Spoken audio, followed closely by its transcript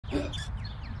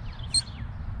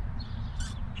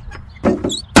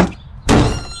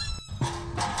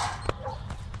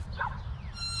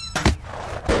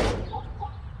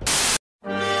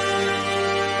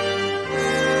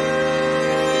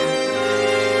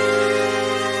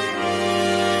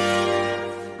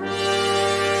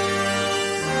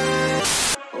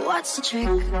what's the trick?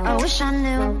 I wish I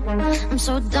knew. I'm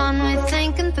so done with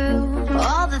thinking through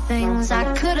all the things I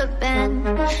could have been,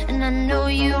 and I know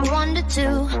you wanted to.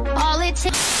 All it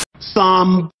takes.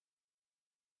 Somebody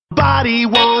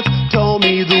once told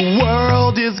me the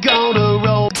world is gonna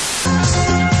roll.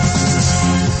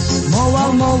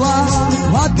 Mowa,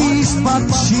 wagi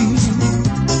spatsi,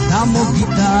 namo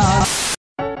kita.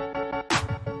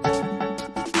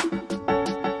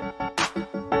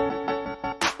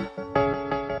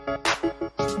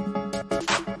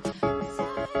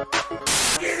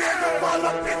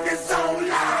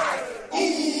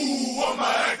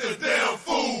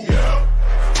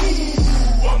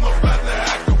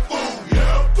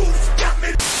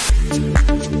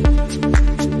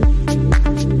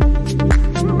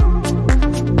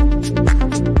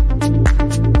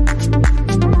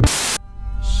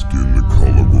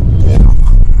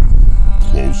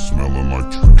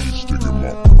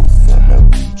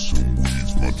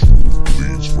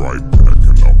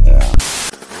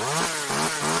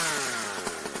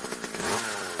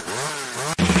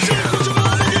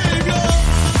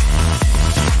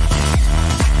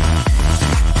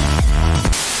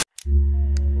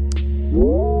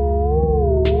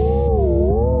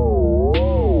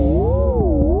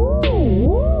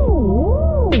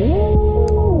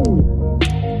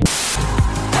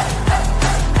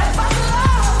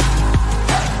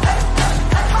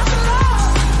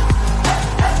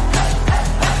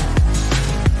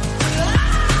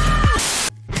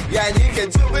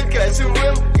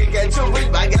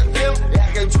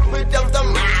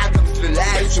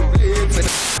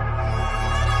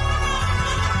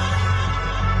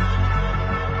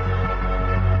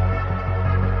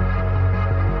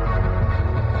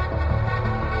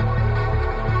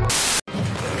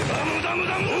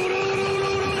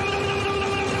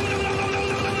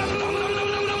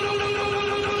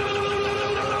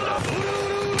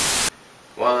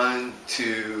 One,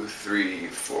 two, three,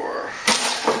 four.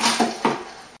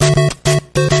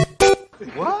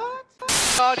 What?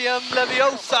 Guardium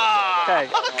Leviosa! Okay.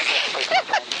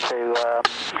 To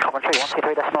commentary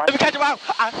 123.9. Let me catch him out!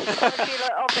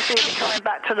 Obviously, if you're coming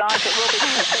back to life, it will be.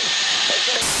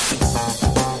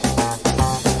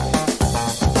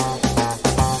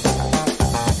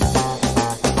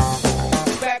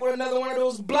 Back with another one of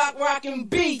those block rockin'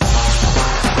 beats.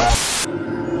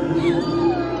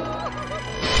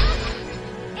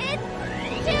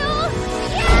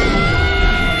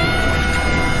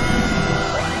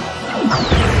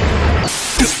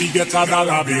 He gets a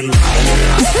dollar bill.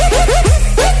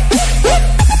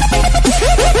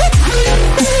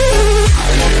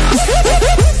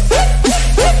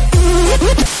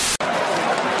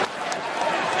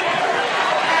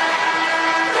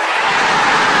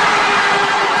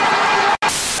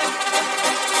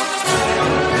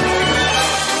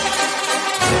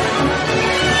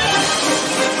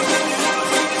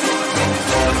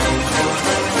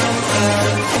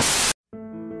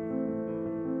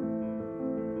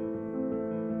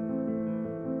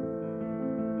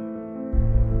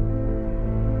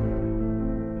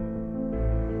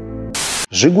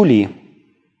 Жигули.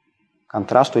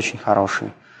 Контраст очень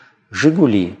хороший.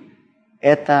 Жигули –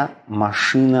 это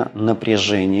машина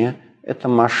напряжения, это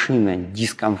машина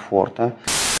дискомфорта.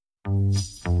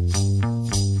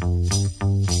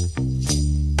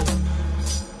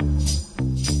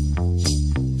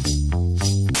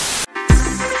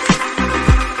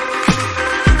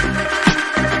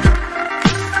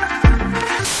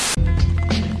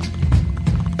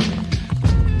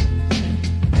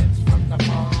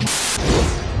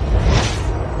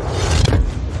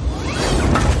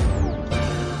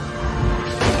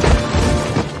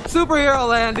 Superhero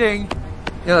landing!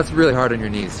 Yeah, that's really hard on your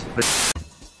knees. But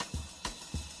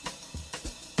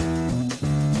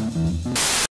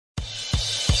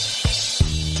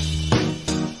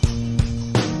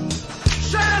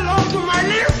Say hello to my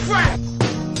little friend!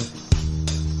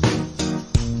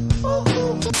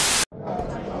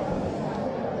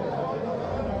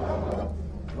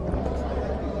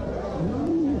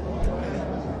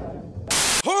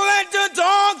 Who let the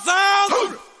dogs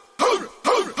out?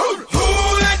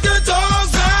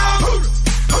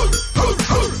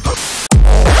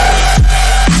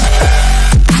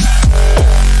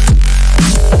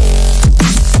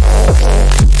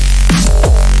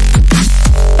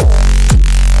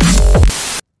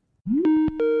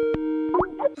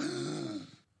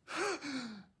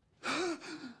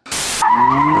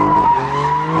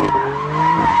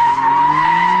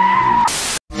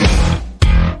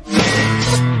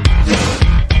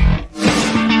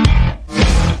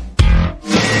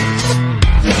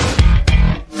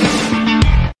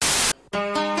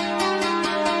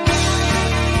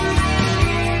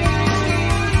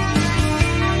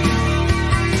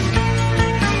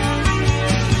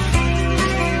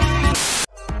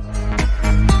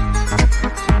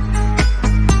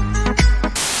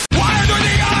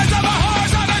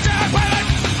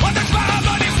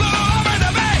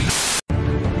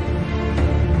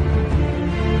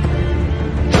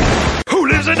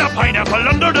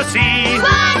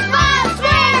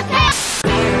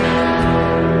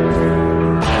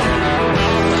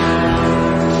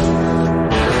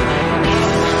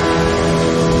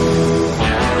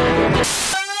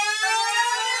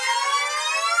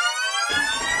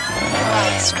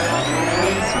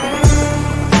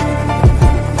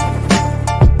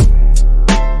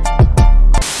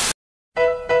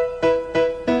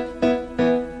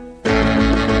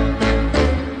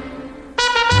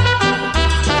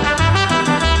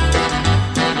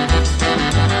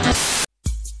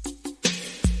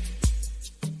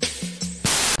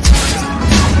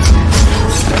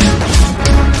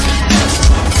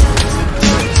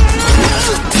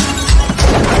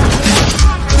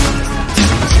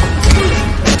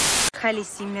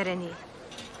 خلیسی مرنی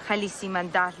خلیسی من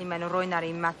دهلی من روی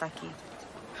نری متکی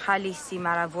خلیسی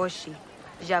مراوشی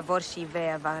جوارشی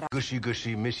و وارا Gushy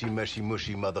gushy mishy meshy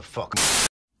mushy motherfucker.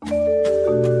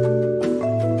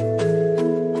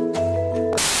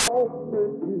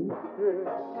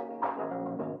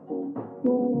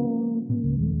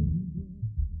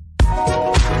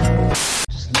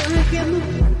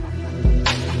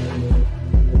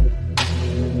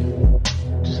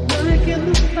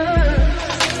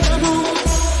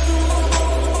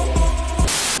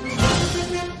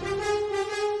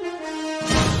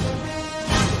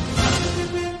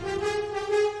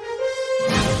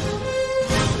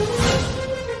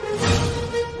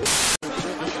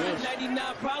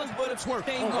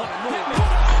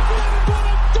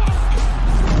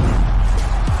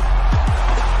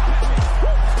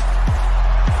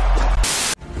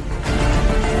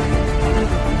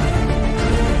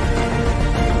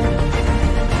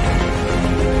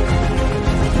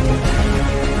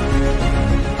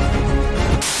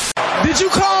 Did you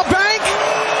call bank?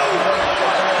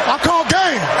 I call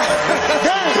game.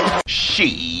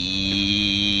 Game.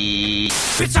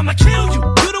 Bitch, I'ma kill you.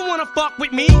 You don't wanna fuck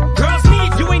with me. Girls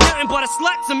leave, you ain't nothing but a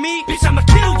slut to me. Bitch, I'ma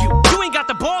kill you. You ain't got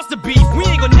the balls to beef. We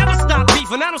ain't gonna never stop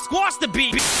beef, and I don't squash the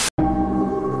beef.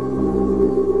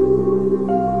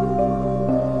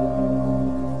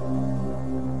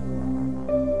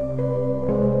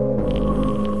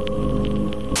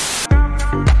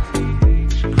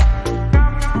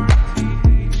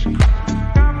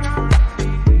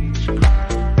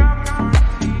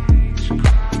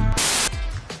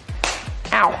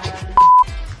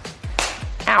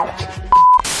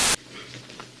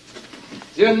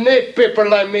 You need people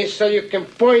like me so you can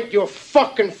point your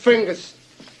fucking fingers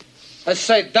and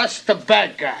say, that's the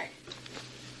bad guy.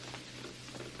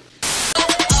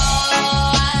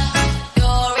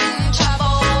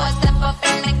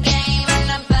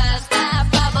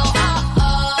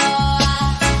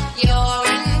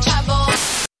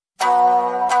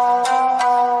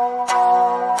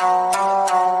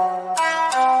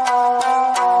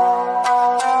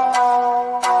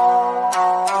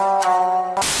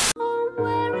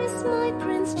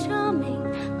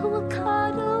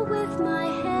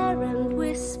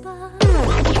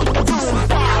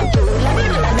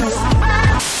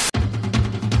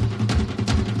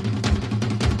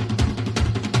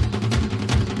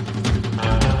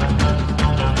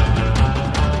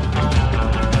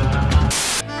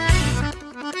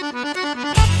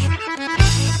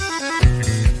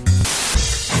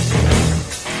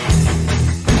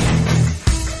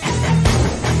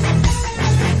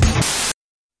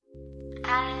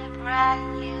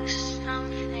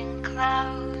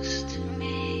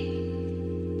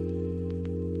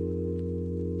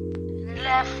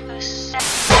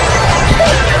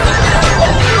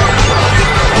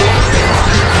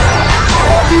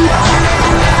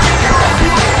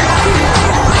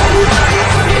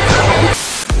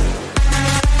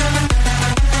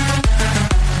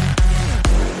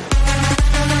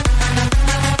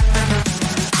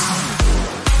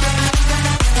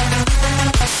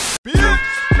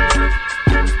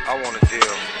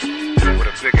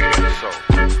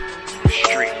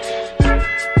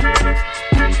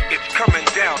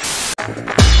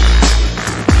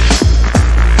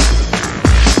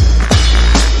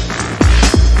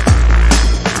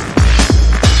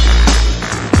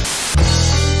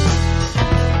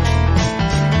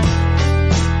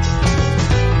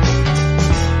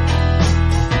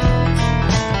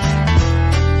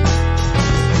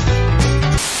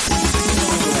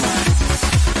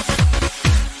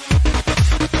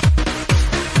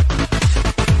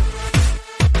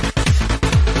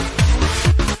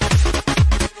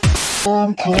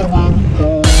 I'm coming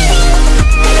home.